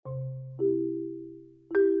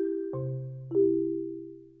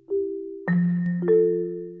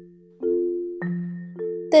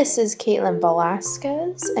This is Caitlin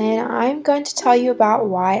Velasquez, and I'm going to tell you about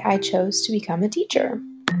why I chose to become a teacher.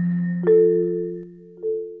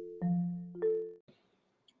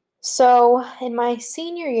 So, in my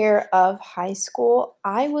senior year of high school,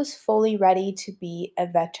 I was fully ready to be a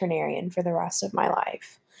veterinarian for the rest of my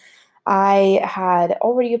life. I had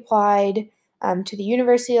already applied to the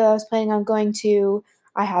university that I was planning on going to.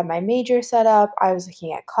 I had my major set up. I was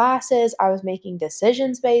looking at classes. I was making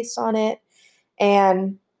decisions based on it.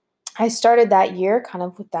 And I started that year kind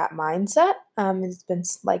of with that mindset. It's been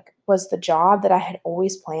was the job that I had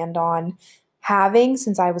always planned on having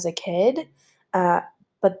since I was a kid. Uh,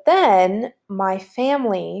 but then my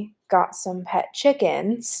family got some pet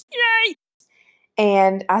chickens. Yay!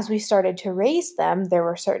 And as we started to raise them, there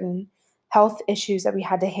were certain health issues that we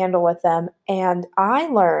had to handle with them. And I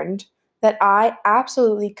learned that I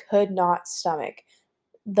absolutely could not stomach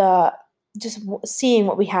the seeing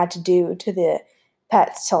what we had to do to the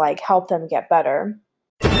pets to help them get better.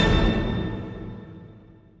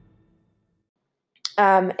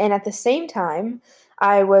 And at the same time,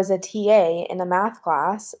 I was a TA in a math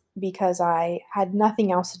class because I had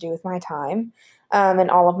nothing else to do with my time, and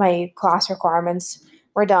all of my class requirements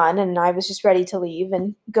were done, and I was just ready to leave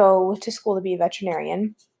and go to school to be a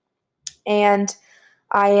veterinarian. And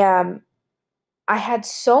I um, I had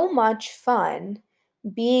so much fun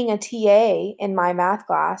being a TA in my math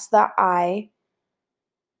class that I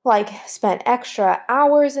spent extra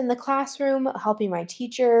hours in the classroom helping my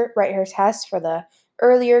teacher write her tests for the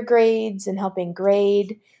earlier grades and helping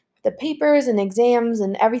grade the papers and exams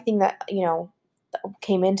and everything that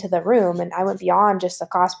came into the room. And I went beyond just the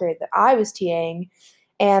class period that I was TAing,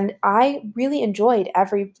 and I really enjoyed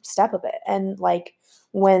every step of it. And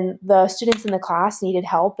when the students in the class needed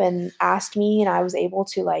help and asked me, and I was able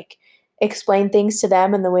to explain things to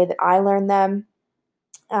them in the way that I learned them,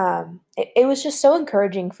 it was just so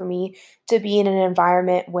encouraging for me to be in an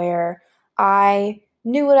environment where I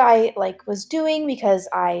knew what I was doing because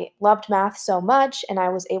I loved math so much, and I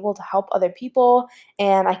was able to help other people,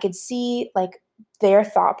 and I could see their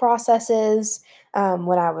thought processes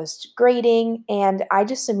when I was grading. And I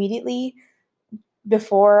just immediately,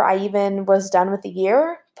 before I even was done with the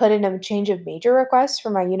year, put in a change of major request for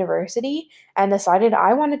my university and decided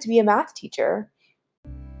I wanted to be a math teacher.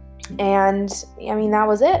 And I mean, that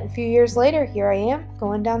was it. A few years later, here I am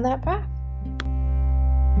going down that path.